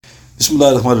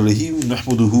Bismillah ar-Rahman ar-Rahim.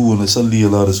 Nahmaduhu wa nasalli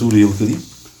ala Rasulih al-Kareem.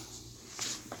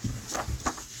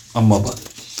 Umm Abd.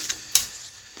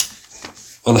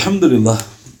 Alhamdulillah.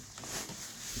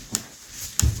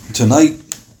 Tonight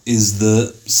is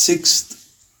the 6th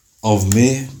of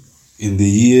May in the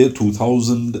year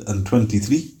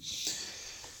 2023.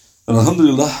 And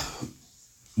Alhamdulillah,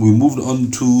 we moved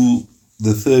on to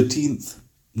the 13th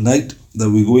night that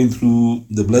we're going through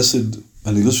the blessed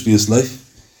and illustrious life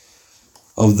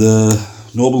of the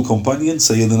noble companion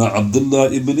Sayyidina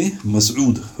Abdullah Ibn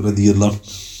Masood radiyallahu anhu.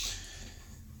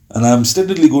 And I'm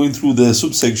steadily going through the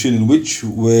subsection in which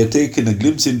we're taking a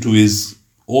glimpse into his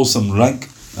awesome rank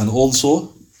and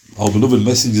also our beloved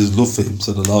messenger's love for him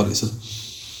sallallahu alaihi wasallam.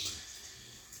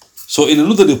 So in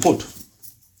another report,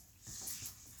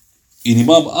 in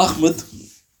Imam Ahmad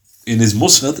in his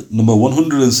Musnad number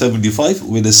 175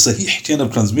 with a Sahih chain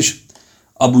of transmission,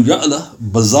 Abu Ya'la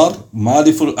Bazar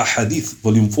Ma'ariful Ahadith,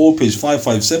 volume 4, page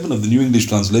 557 of the New English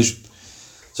Translation.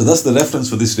 So that's the reference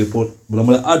for this report, but I'm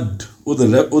going to add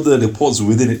other reports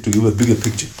within it to give a bigger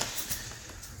picture.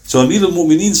 So Amir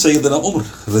al-Mu'mineen Sayyidina Umar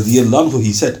radiyallahu anhu,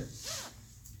 he said,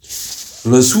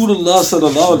 Rasulullah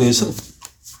sallallahu alayhi wasallam,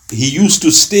 he used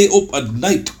to stay up at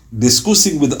night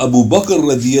discussing with Abu Bakr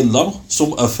radiyallahu anhu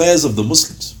some affairs of the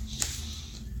Muslims.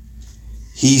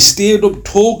 He stayed up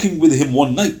talking with him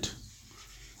one night,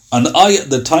 and I at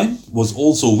the time was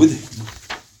also with him.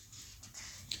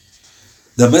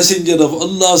 The Messenger of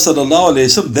Allah sallallahu alayhi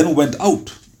wasallam then went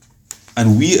out,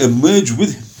 and we emerged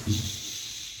with him.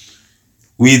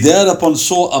 We thereupon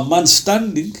saw a man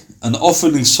standing and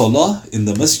offering salah in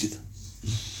the masjid.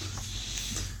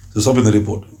 So stop in the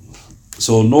report.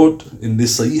 So note in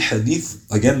this Sahih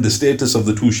Hadith, again the status of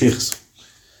the two sheikhs.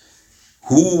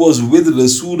 Who was with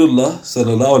Rasulullah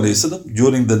sallallahu alayhi wasallam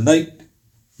during the night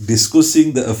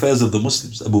discussing the affairs of the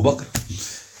Muslims? Abu Bakr.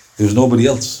 There was nobody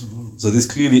else. So this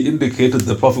clearly indicated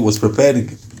the Prophet was preparing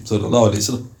him sallallahu alayhi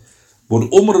wasallam.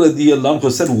 But Umar radiyallahu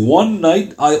anhu said, one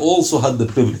night I also had the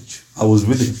privilege. I was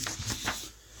with him.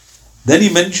 Then he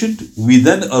mentioned, we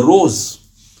then arose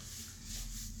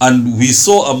and we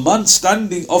saw a man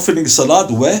standing offering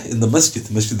salat where? In the masjid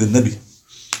al-Nabi.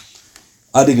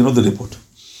 Adding another report.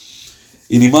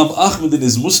 In Imam Ahmad in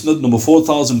his Musnad number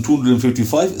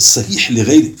 4255, Sahih li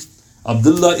ghayri,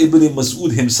 Abdullah Ibn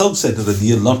Masood himself said,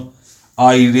 radiyallahu,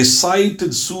 I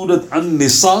recited Surah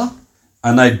An-Nisa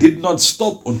and I did not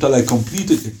stop until I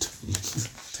completed it.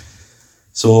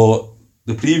 So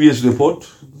the previous report,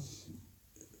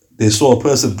 they saw a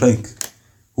person praying.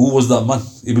 Who was that man?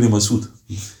 Ibn Masood.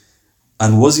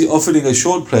 And was he offering a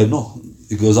short prayer? No,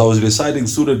 because I was reciting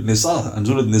Surah Nisa, and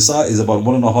Surah Nisa is about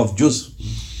 1.5 juz.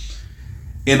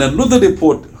 In another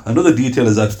report, another detail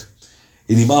is that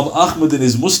in Imam Ahmad in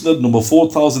his Musnad number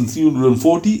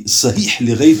 4340, Sahih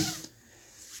li ghayri,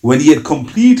 when he had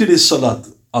completed his salat,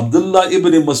 Abdullah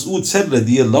ibn Masood said,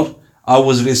 radiyallahu, I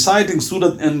was reciting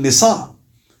Surah An-Nisa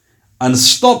and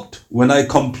stopped when I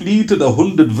completed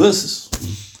 100 verses.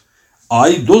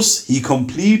 Thus he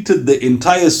completed the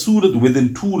entire surah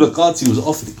within 2 rakats he was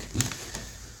offering.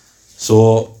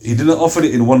 So he didn't offer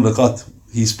it in 1 rakat,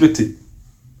 he split it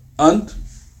and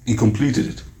he completed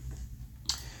it.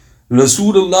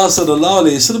 Rasulullah sallallahu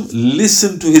alayhi wasallam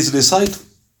listened to his recital,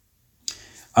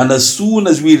 and as soon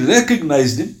as we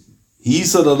recognized him, he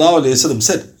sallallahu alayhi wasallam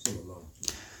said,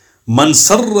 Man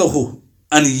sarrahu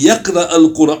an yaqra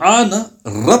al-Qur'ana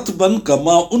ratban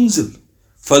kama unzil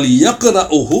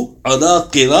فَلْيَقْرَأُهُ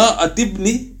عَلَىٰ قِرَاءَةِ ibn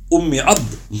Ummi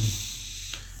Abd.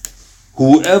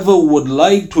 Whoever would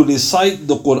like to recite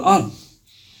the Quran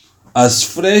as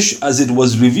fresh as it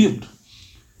was revealed,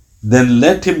 then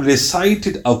let him recite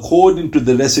it according to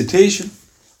the recitation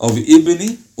of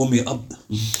Ibn Ummi Abd.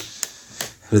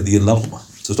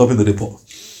 So stop in the report.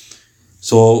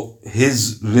 So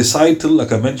his recital,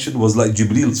 like I mentioned, was like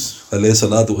Jibril's alayhi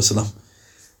salatu wasalam.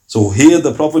 So here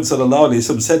the Prophet sallallahu alayhi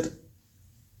wasallam said,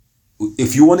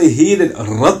 if you want to hear it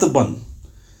ratban,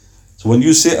 so when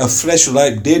you say a fresh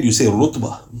ripe date, you say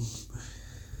rutba.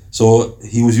 So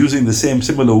he was using the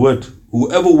similar word.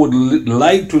 Whoever would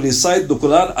like to recite the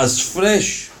Quran as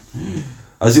fresh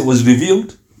as it was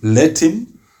revealed, let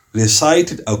him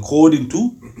recite it according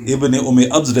to Ibn Ummi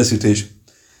Abd's recitation.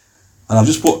 And I've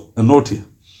just put a note here.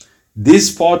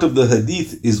 This part of the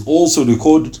hadith is also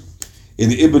recorded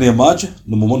in Ibn Majah,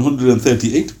 number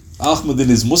 138, Ahmad in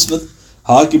his Musnad,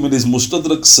 Hakim in his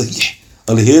Mustadrak, Sahih,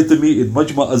 Al-Haythami in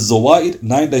Majma' al-Zawaid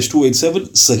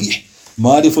 9-287, Sahih,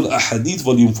 Ma'arif al-Ahadith,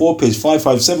 volume 4, page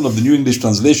 557 of the New English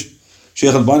Translation.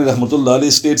 Shaykh Albani rahmatullah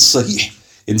alayhi states Sahih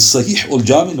in Sahih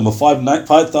al-Jami number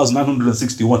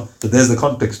 5961. But there's the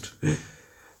context.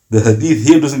 The hadith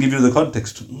here doesn't give you the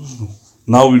context.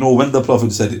 Now we know when the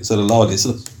Prophet said it, sallallahu alayhi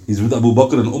wasallam. He's with Abu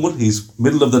Bakr and Umar, he's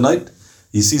middle of the night,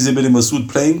 he sees Ibn Masood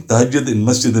praying tahajjud in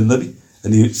Masjid al-Nabi,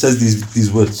 and he says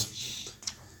these words.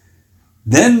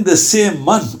 Then the same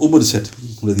man, Umar said,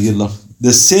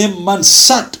 the same man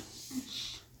sat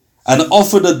and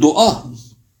offered a dua.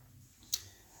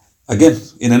 Again,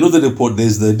 in another report, there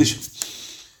is the addition.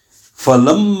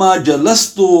 فَلَمَّا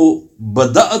جَلَسْتُ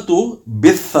بَدَأْتُ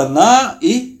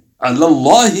بِالثَّنَاءِ على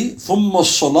الله ثم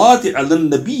الصلاة على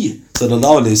النبي صلى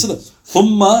الله عليه وسلم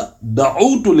ثم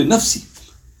دعوت لنفسي.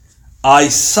 I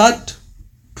sat,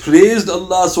 praised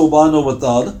Allah subhanahu wa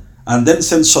ta'ala, and then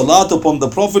sent salat upon the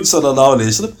Prophet sallallahu alayhi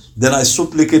wasallam. Then I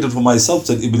supplicated for myself,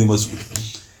 said Ibn Masood.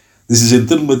 This is in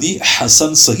Tirmidhi,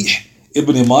 Hasan Sahih,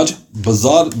 Ibn Majah,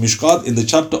 Bazar, Mishkat, in the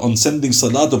chapter on sending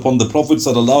salat upon the Prophet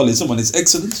sallallahu alayhi wasallam and its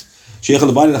excellence. Shaykh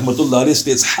al-Albani rahmatullah alayhi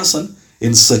states Hasan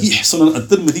in Sahih Sunan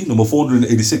at-Tirmidhi, number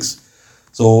 486.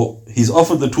 So he's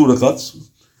offered the 2 rakats.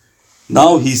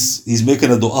 Now he's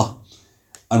making a dua.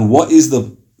 And what is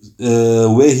the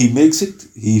way he makes it?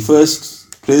 He first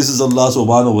praises Allah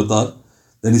subhanahu wa ta'ala,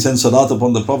 then he sends salat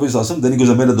upon the Prophet sallallahu alaihi wasallam, then he goes,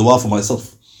 I made a dua for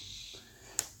myself.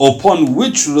 Upon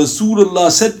which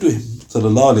Rasulullah said to him,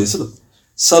 sallallahu alayhi wasallam,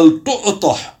 Sal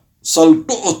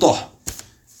tu'tah,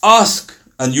 ask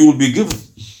and you will be given.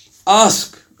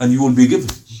 Ask and you will be given.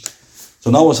 So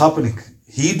now what's happening?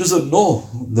 He doesn't know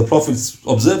the Prophet's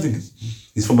observing him.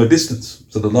 He's from a distance.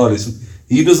 Sallallahu alayhi wasallam.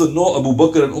 He doesn't know Abu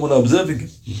Bakr and Umar are observing him.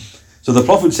 So the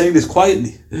Prophet saying this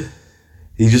quietly.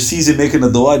 He just sees him making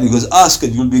a dua and he goes, ask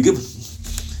and you'll be given.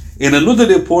 In another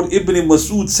report, Ibn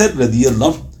Masood said,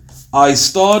 radiyallahu, I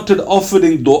started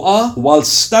offering dua while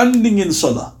standing in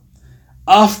salah.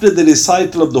 After the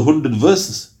recital of the 100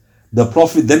 verses, the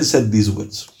Prophet then said these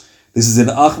words. This is in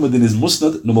Ahmad in his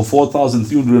Musnad, number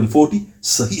 4340,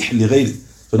 Sahih li ghayri.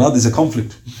 So now there's a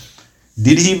conflict.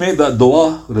 Did he make that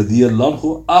dua, radiyallahu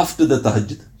anhu, after the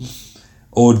tahajjud?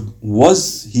 Or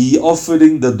was he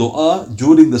offering the dua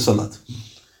during the salat?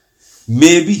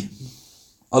 Maybe.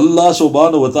 Allah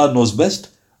subhanahu wa ta'ala knows best.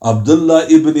 Abdullah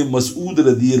Ibn Masood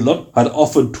radiyallahu had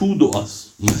offered 2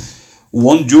 du'as.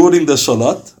 One during the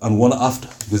salat and one after,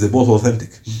 because they're both authentic.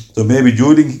 So maybe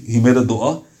during he made a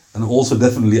dua and also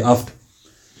definitely after.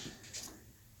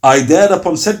 I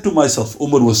thereupon said to myself,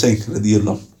 Umar was saying,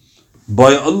 radiyallahu,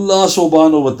 by Allah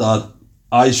subhanahu wa ta'ala,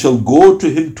 I shall go to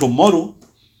him tomorrow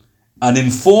and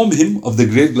inform him of the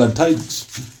great glad tidings.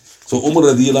 So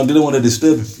Umar radiyallahu didn't want to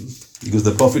disturb him because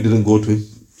the Prophet didn't go to him.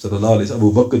 Sallallahu alayhi,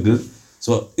 Abu Bakr did.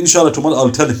 So inshallah tomorrow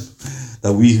I'll tell him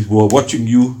that we were watching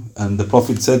you and the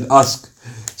Prophet said ask.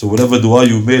 So whatever dua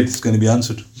you made is going to be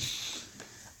answered.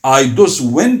 I thus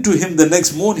went to him the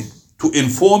next morning to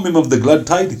inform him of the glad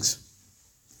tidings.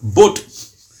 But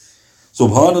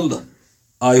subhanallah,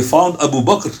 I found Abu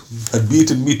Bakr had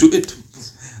beaten me to it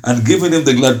and given him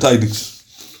the glad tidings.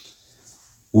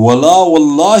 Wala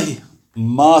wallahi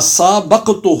ma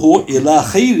sabaqtuhu ila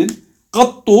khairin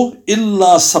qattu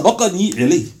illa sabaqani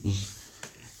ilayh.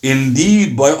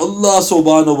 Indeed, by Allah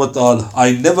subhanahu wa ta'ala,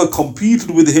 I never competed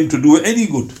with him to do any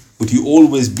good, but he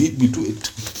always beat me to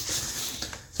it.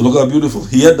 So look how beautiful.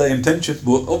 He had that intention,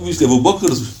 but obviously Abu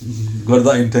Bakr's got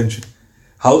that intention.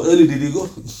 How early did he go?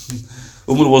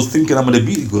 Umar was thinking, I'm going to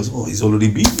beat him. He goes, oh, he's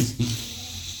already beat me.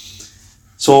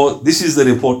 So this is the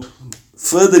report.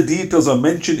 Further details are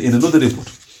mentioned in another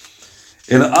report.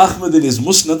 In Ahmad in his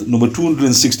Musnad, number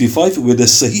 265, with the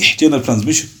Sahih chain of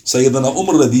transmission, Sayyidina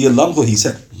Umar radiyallahu anhu, he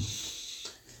said,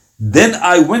 then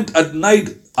I went at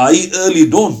night, early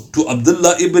dawn, to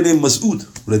Abdullah Ibn Masood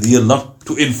radiyallahu anhu,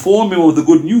 to inform him of the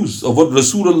good news of what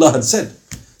Rasulullah had said.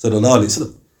 Sallallahu alayhi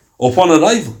wasallam. Upon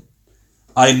arrival,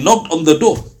 I knocked on the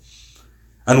door,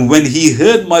 and when he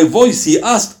heard my voice, he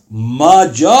asked, Ma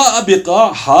ja'a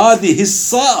biqa hadhihi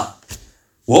as-sa'a?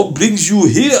 What brings you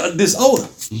here at this hour?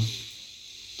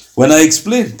 When I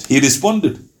explained, he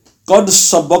responded, Qad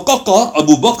sabaqaqa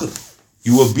Abu Bakr.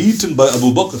 You were beaten by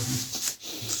Abu Bakr.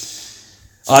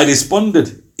 I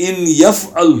responded, In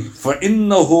yaf'al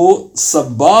fa'innahu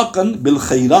sabaqan bil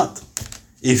khayrat.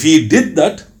 If he did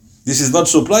that, this is not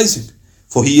surprising,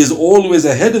 for he is always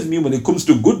ahead of me when it comes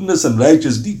to goodness and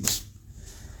righteous deeds.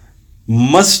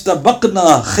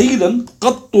 Mastabaqna khayran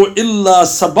qattu illa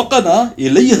sabaqana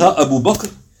ilayha Abu Bakr.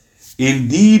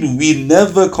 Indeed, we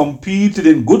never competed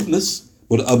in goodness,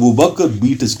 but Abu Bakr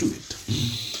beat us to it.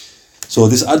 So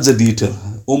this adds a detail.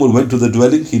 Umar went to the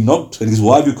dwelling, he knocked, and he goes,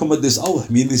 why have you come at this hour?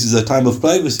 I mean, this is a time of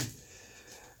privacy.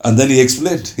 And then he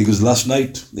explained, he goes, last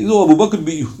night. He goes, oh, Abu Bakr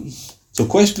beat you. So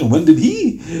question, when did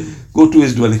he go to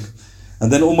his dwelling?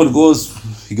 And then Umar goes,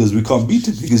 he goes, we can't beat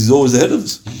him because he's always ahead of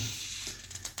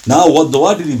us. Now what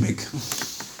dua did he make?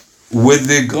 with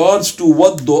regards to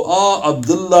what dua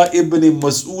Abdullah Ibn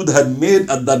Masood had made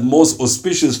at that most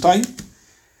auspicious time,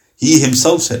 he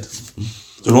himself said.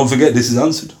 So don't forget, this is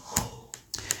answered.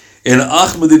 In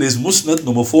Ahmad in his Musnad,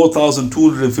 number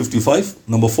 4255,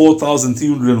 number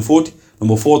 4340,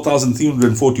 number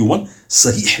 4341,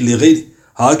 Sahih li ghayri.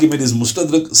 Hakim in his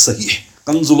Mustadrak, Sahih,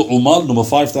 Kanzul Umal, number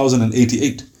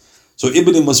 5088. So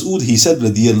Ibn Masood, he said,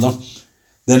 radiyallahu,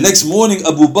 the next morning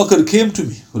Abu Bakr came to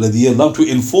me, radiyallahu, to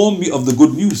inform me of the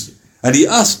good news. And he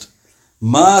asked,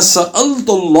 Ma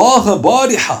sa'alta Allah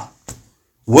bariha.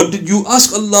 What did you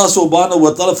ask Allah subhanahu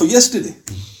wa ta'ala for yesterday?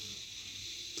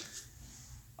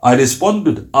 I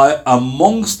responded,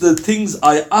 amongst the things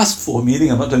I asked for,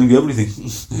 meaning I'm not telling you everything,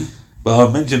 but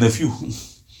I'll mention a few.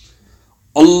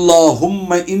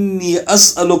 Allahumma inni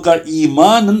as'aluka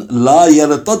imanan la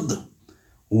yartad,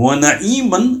 wa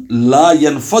na'iman la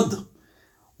yanfad,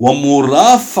 wa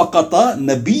murafaqata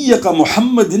nabiyyaka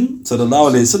Muhammadin sallallahu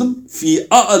alayhi wa sallam fi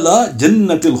a'la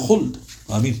jannatil khuld.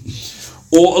 Ameen.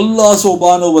 O Allah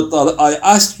subhanahu wa ta'ala, I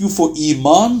ask you for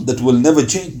iman that will never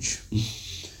change,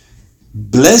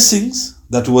 blessings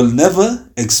that will never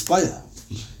expire,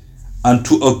 and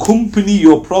to accompany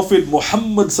your Prophet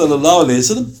Muhammad sallallahu alayhi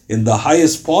wa sallam in the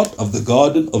highest part of the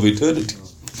garden of eternity.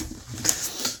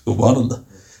 Subhanallah.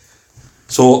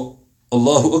 So,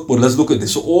 Allahu Akbar, let's look at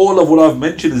this. So all of what I've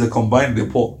mentioned is a combined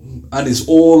report, and it's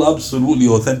all absolutely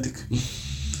authentic.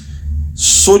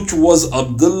 Such was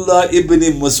Abdullah ibn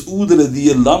Masood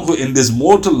radiyallahu anhu in this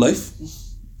mortal life,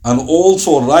 and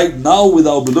also right now with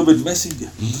our beloved Messenger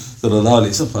sallallahu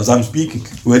alayhi wa sallam. As I'm speaking,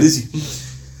 where is he?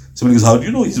 Somebody goes, how do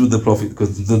you know he's with the Prophet?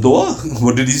 Because the dua,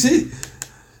 what did he say?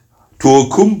 To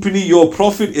accompany your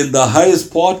Prophet in the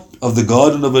highest part of the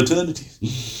garden of eternity.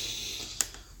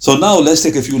 So now let's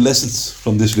take a few lessons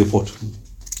from this report.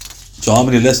 So how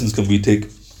many lessons can we take?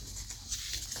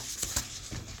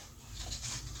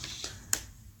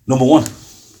 Number one,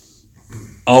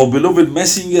 our beloved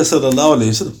Messenger sallallahu alayhi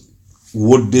wa sallam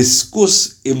would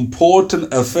discuss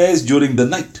important affairs during the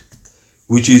night,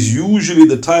 which is usually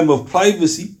the time of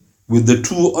privacy, with the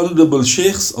two honorable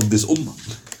sheikhs of this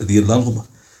ummah.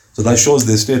 So that shows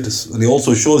their status, and it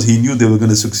also shows he knew they were going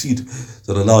to succeed.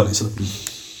 Sallallahu alayhi wa sallam.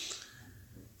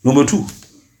 Number two,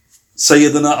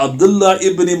 Sayyidina Abdullah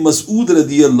ibn Masood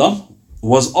radiyallahu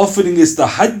was offering his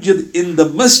tahajjud in the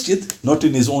masjid, not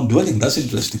in his own dwelling. That's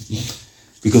interesting,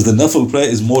 because the nafil prayer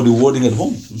is more rewarding at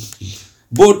home.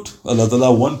 But Allah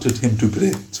Ta'ala wanted him to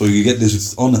pray, so you get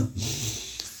this honor.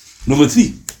 Number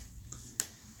three,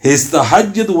 his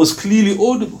tahajjud was clearly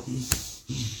audible.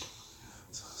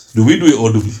 Do we do it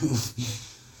audibly?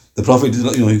 The Prophet did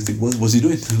not, you think, what was he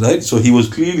doing? Right? So he was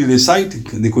clearly reciting,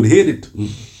 and they could hear it.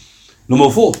 Number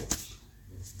four,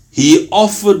 he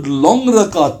offered long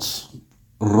rakats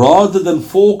rather than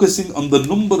focusing on the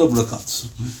number of rakats.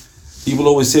 People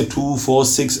always say 2, 4,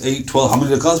 6, 8, 12. How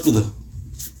many rakats, brother?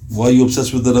 Why are you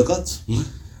obsessed with the rakats?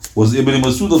 Was Ibn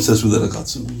Masood obsessed with the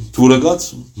rakats? 2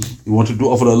 rakats? He wanted to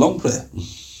offer a long prayer.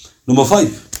 Number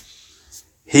 5,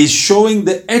 he's showing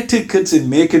the etiquettes in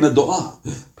making a dua.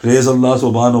 Praise Allah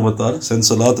subhanahu wa ta'ala, send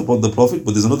salat upon the Prophet.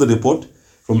 But there's another report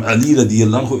from Ali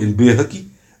radiyallahu anhu in Bayhaqi,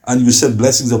 and you send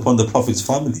blessings upon the Prophet's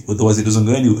family, otherwise it doesn't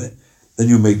go anywhere. Then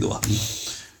you make dua.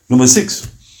 Number 6,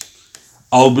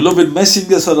 our beloved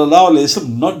Messenger sallallahu alayhi wa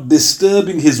sallam not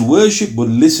disturbing his worship but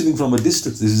listening from a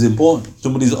distance. This is important.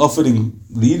 Somebody's offering,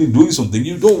 leading, doing something,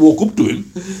 you don't walk up to him.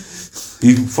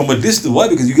 From a distance. Why?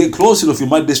 Because you get close enough, you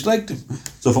might distract him.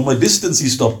 So from a distance he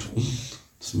stopped.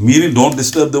 Meaning don't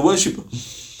disturb the worshipper.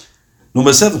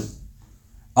 Number 7,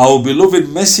 our beloved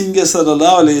Messenger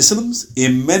sallallahu alayhi wa sallam's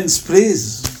immense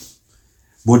praise,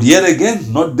 but yet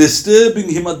again not disturbing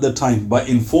him at the time by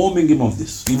informing him of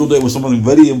this, even though it was something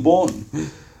very important.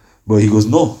 But he goes,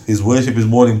 no, his worship is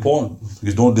more important,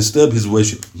 because don't disturb his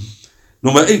worship.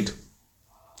 Number 8,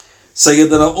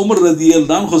 Sayyidina Umar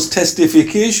radiyallahu anhu's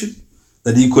testification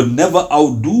that he could never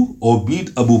outdo or beat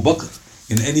Abu Bakr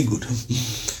in any good.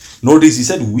 Notice he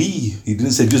said we, he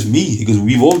didn't say just me, because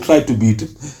we've all tried to beat him,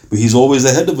 but he's always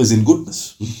ahead of us in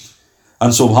goodness.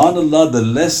 And subhanallah, the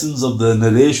lessons of the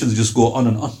narrations just go on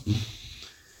and on.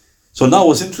 So now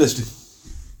what's interesting,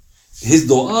 his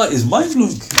dua is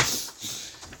mind-blowing.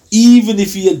 Even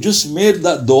if he had just made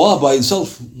that dua by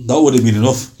itself, that would have been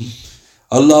enough.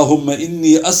 Allahumma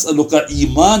inni as'aluka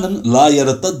imanan la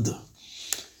yartad.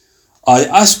 I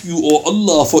ask you, O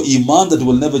Allah, for iman that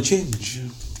will never change.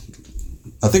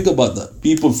 Now think about that.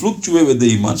 People fluctuate with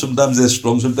the iman. Sometimes they're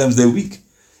strong, sometimes they're weak.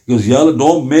 He goes, Ya Allah,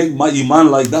 don't make my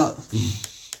iman like that.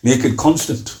 Make it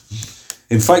constant.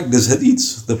 In fact, there's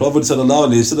hadiths. The Prophet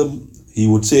ﷺ, he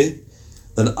would say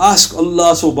that ask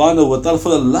Allah subhanahu wa ta'ala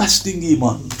for a lasting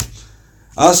iman.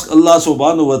 Ask Allah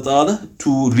subhanahu wa ta'ala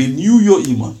to renew your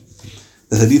iman.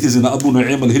 The hadith is in Abu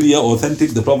Nu'aym al-Hilya,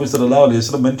 authentic. The Prophet sallallahu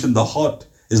alayhi wa sallam mentioned the heart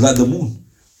is like the moon.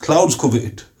 Clouds cover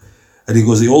it. And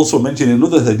he also mentioned in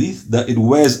another hadith that it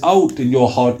wears out in your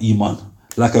heart iman,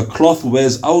 like a cloth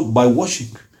wears out by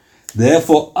washing.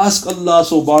 Therefore, ask Allah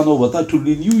subhanahu wa ta'ala to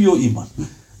renew your iman.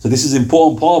 So this is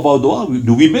important part about dua.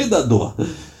 Do we make that dua?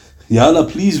 Ya Allah,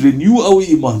 please renew our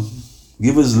iman.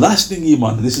 Give us lasting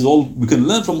iman. This is all we can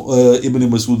learn from Ibn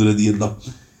Masood radiyallahu.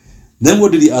 Then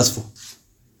what did he ask for?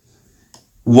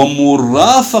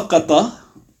 وَمُرَافَقَةَ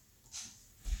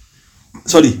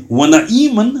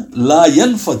وَنَعِيمًا لَا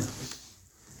يَنْفَدْ.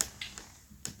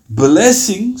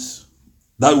 Blessings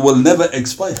that will never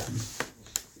expire.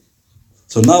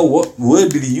 So now what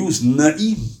word did he use?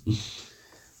 Na'im.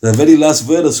 The very last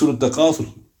word of Surah Taqafur.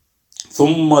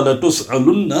 ثُمَّ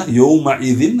لَتُسْأَلُنَّ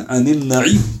يَوْمَئِذٍ عَنِ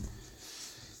النَّعِيمِ.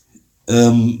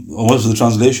 What's the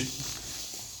translation?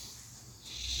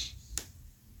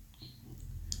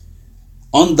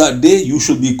 On that day you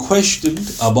shall be questioned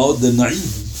about the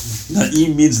na'im.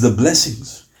 Na'im means the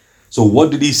blessings. So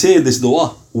what did he say in this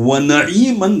dua?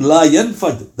 وَنَعِيمًا لَا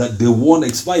يَنْفَدْ. That they won't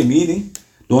expire, meaning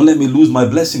don't let me lose my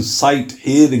blessings, sight,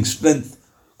 hearing, strength.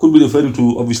 Could be referring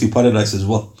to obviously paradise as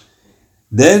well.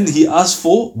 Then he asked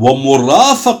for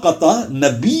وَمُرَافَقَةَ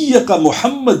نَبِيَّكَ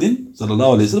مُحَمَّدٍ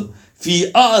sallallahu alayhi wa sallam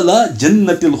fi a'la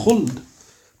jannatil khuld.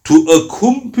 To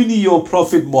accompany your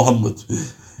Prophet Muhammad.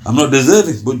 I'm not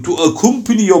deserving, but to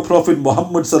accompany your Prophet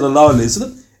Muhammad sallallahu alayhi wa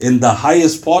sallam in the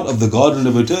highest part of the garden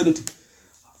of eternity.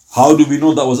 How do we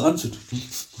know that was answered?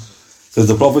 Because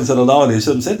the Prophet sallallahu alayhi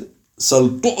wa sallam said, Sal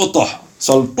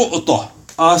tu'tah,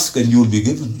 ask and you will be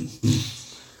given.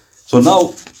 So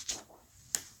now,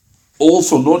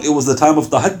 also note it was the time of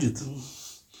Tahajjud.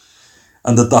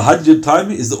 And the Tahajjud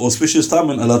time is the auspicious time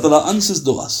when Allah Ta'ala answers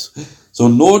du'as. So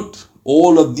note,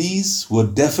 all of these were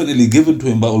definitely given to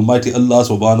him by Almighty Allah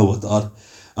subhanahu wa ta'ala.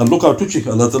 And look how touching.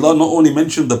 Allah Ta'ala not only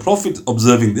mentioned the Prophet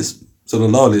observing this,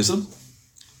 sallallahu alayhi wa sallam,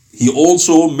 he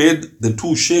also made the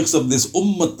two sheikhs of this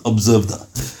ummah observe that.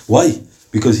 Why?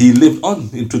 Because he lived on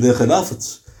into their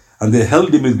khilafats. And they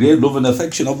held him with great love and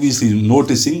affection, obviously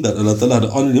noticing that Allah Ta'ala had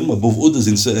honored him above others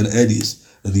in certain areas.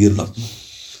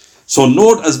 So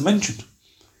note as mentioned,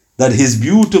 that his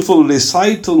beautiful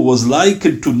recital was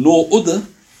likened to no other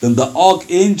than the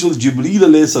Archangel Jibreel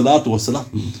alayhi salatu wasalam.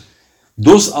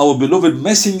 Thus our beloved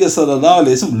Messenger sallallahu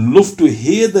alayhi wasallam loved to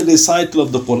hear the recital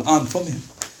of the Quran from him.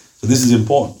 So this is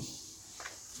important.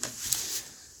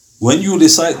 When you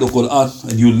recite the Quran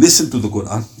and you listen to the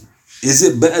Quran, is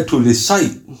it better to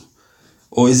recite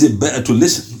or is it better to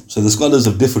listen? So the scholars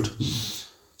have differed.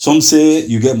 Some say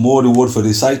you get more reward for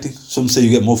reciting. Some say you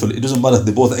get more for it. It doesn't matter.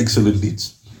 They're both excellent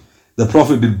deeds. The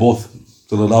Prophet did both.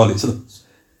 Sallallahu alayhi wasallam.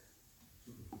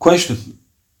 Question.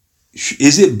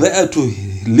 Is it better to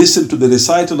listen to the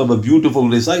recital of a beautiful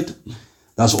recital?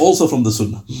 That's also from the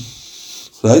Sunnah.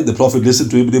 Right? The Prophet listened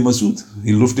to Ibn Masood.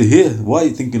 He loved to hear. Why?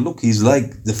 Thinking, look, he's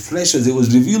like the flesh as it was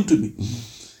revealed to me.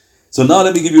 So now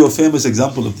let me give you a famous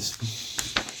example of this.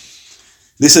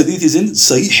 This hadith is in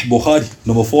Sahih Bukhari,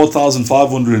 number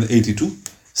 4582.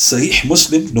 Sahih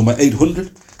Muslim, number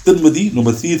 800. Tirmidhi,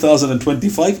 number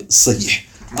 3025. Sahih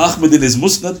Ahmad in his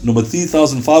Musnad, number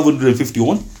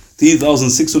 3551.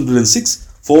 3606.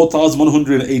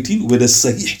 4118 with a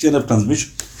Sahih chain of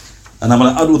transmission. And I'm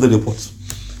going to add with the reports.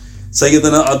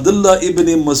 Sayyidina Abdullah Ibn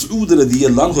Masood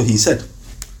radiyallahu anhu, he said,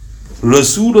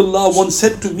 Rasulullah once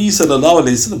said to me, sallallahu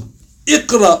alayhi wa sallam,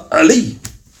 Iqra alayhi,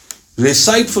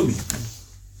 recite for me.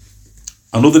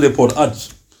 Another report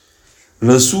adds,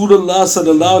 Rasulullah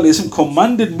sallallahu alayhi wa sallam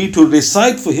commanded me to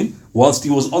recite for him whilst he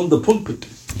was on the pulpit.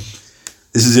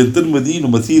 This is in Tirmidhi,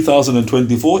 number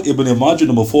 3024, Ibn Majah,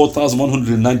 number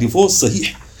 4194,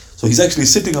 Sahih. So he's actually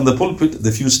sitting on the pulpit,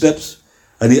 the few steps,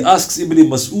 and he asks Ibn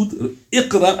Masood,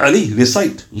 Iqra Ali,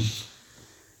 recite.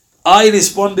 I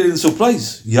responded in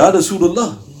surprise, Ya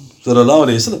Rasulullah, sallallahu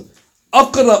alayhi wa sallam,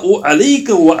 Aqra'u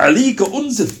alayka wa alayka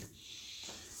unzil.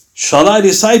 Shall I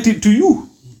recite it to you?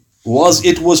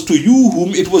 It was to you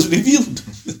whom it was revealed.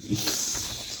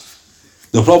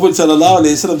 The Prophet sallallahu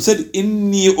alayhi wa sallam said,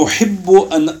 Inni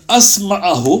uhibbu an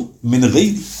asma'ahu min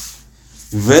ghayri.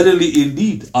 Verily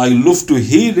indeed, I love to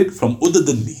hear it from other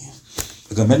than me.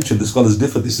 Like I mentioned, the scholars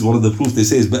differ. This is one of the proofs they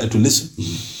say it's better to listen.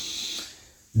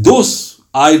 Thus,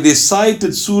 I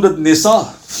recited Surah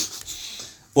Nisa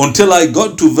until I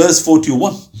got to verse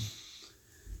 41.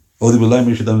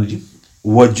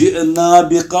 وَجِئْنَا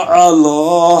بِكَ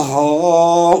عَلَىٰ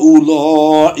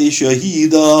هَؤُلَاءِ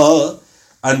شَهِيدًا.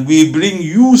 And we bring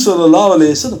you, sallallahu alayhi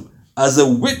wa sallam, as a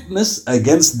witness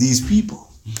against these people.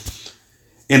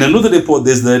 In another report,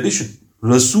 there's the addition.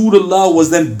 Rasulullah was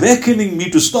then beckoning me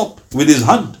to stop with his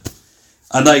hand.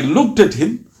 And I looked at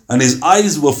him and his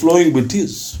eyes were flowing with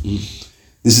tears.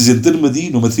 This is in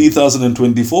Tirmidhi, number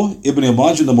 3024, Ibn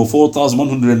Majah, number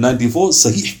 4194,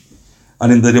 Sahih.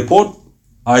 And in the report,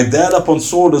 I thereupon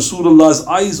saw Rasulullah's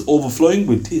eyes overflowing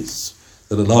with tears.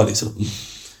 So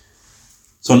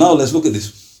now let's look at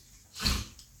this.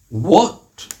 What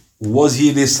was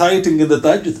he reciting in the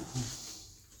Tahajjud?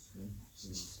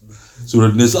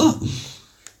 Surah Nisa.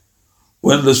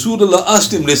 When Rasulullah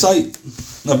asked him, recite.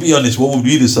 Now be honest, what would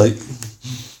we recite?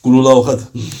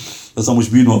 Qul That's how much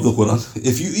we know of the Quran.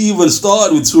 If you even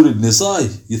start with Surah Nisa,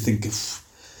 you think,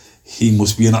 he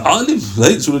must be an alim,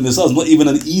 right? Surah Nisa is not even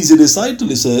an easy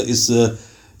recital. It's a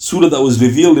surah that was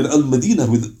revealed in Al-Madinah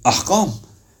with ahkam.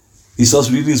 He starts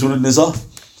reading Surah Nisa.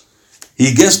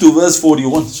 He gets to verse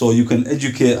 41, so you can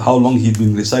educate how long he'd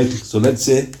been reciting. So let's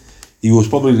say he was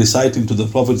probably reciting to the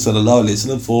Prophet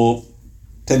ﷺ for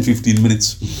 10-15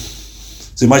 minutes.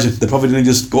 So imagine, the Prophet didn't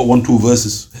just got 1-2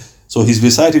 verses. So he's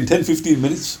reciting 10-15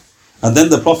 minutes, and then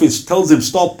the Prophet tells him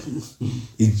stop.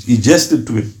 He gestured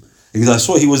to him, because I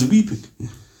saw he was weeping.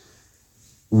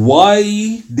 Why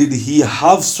did he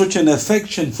have such an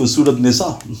affection for Surah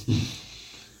Nisa?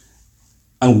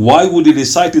 And why would he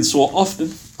recite it so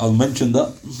often? I'll mention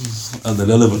that at the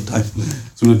relevant time.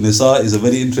 Surah Nisa is a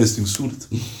very interesting surah.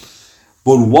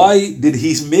 But why did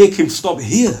he make him stop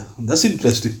here? That's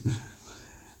interesting.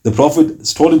 The Prophet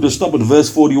told him to stop at verse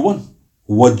 41.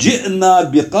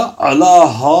 وَجِئْنَا بِقَ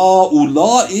عَلَىٰ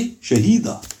هَؤُلَاءِ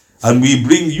شَهِيدًا. And we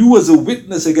bring you as a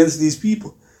witness against these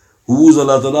people. Who is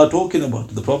Allah Ta'ala talking about?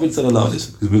 The Prophet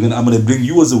ﷺ. Because I'm going to bring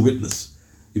you as a witness.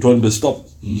 He told him to stop.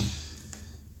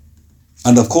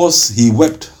 And of course, he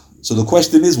wept. So the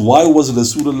question is, why was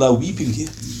Rasulullah weeping here?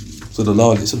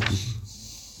 Sallallahu Alaihi Wasallam.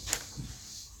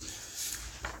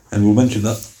 And we'll mention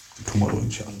that tomorrow,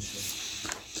 inshallah.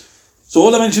 So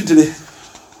all I mentioned today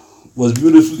was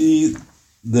beautifully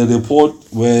the report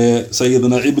where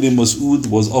Sayyidina Ibn Masood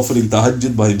was offering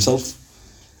tahajjud by himself.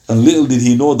 And little did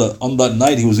he know that on that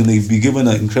night he was going to be given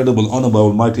an incredible honor by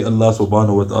Almighty Allah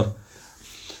subhanahu wa ta'ala.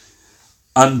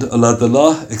 And Allah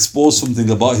Ta'ala exposed something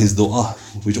about his dua,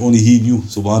 which only he knew,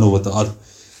 subhanahu wa ta'ala.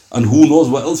 And who knows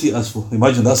what else he asked for.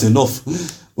 Imagine, that's enough.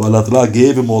 But Allah Ta'ala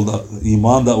gave him all that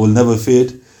iman that will never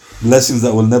fade, blessings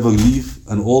that will never leave,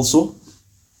 and also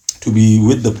to be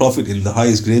with the Prophet in the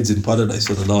highest grades in paradise.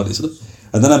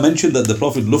 And then I mentioned that the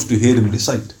Prophet loved to hear him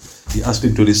recite. He asked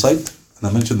him to recite, and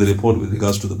I mentioned the report with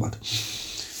regards to the matter.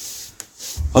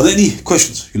 Are there any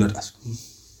questions you'd like to ask?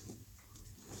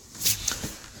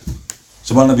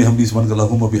 سبحان بحمدي سبحانك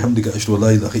اللهم وبحمدك أشهد أن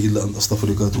لا إله إلا أنت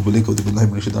أستغفرك وأتوب إليك وأتوب بالله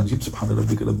من الشيطان الرجيم سبحان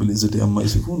ربك رب العزة عما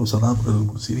يصفون وسلام على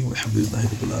المرسلين والحمد لله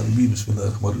رب العالمين بسم الله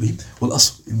الرحمن الرحيم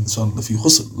والعصر إن الإنسان لفي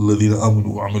خسر الذين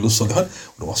آمنوا وعملوا الصالحات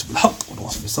ونواصوا بالحق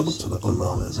ونواصوا بالصبر صدق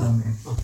الله العظيم.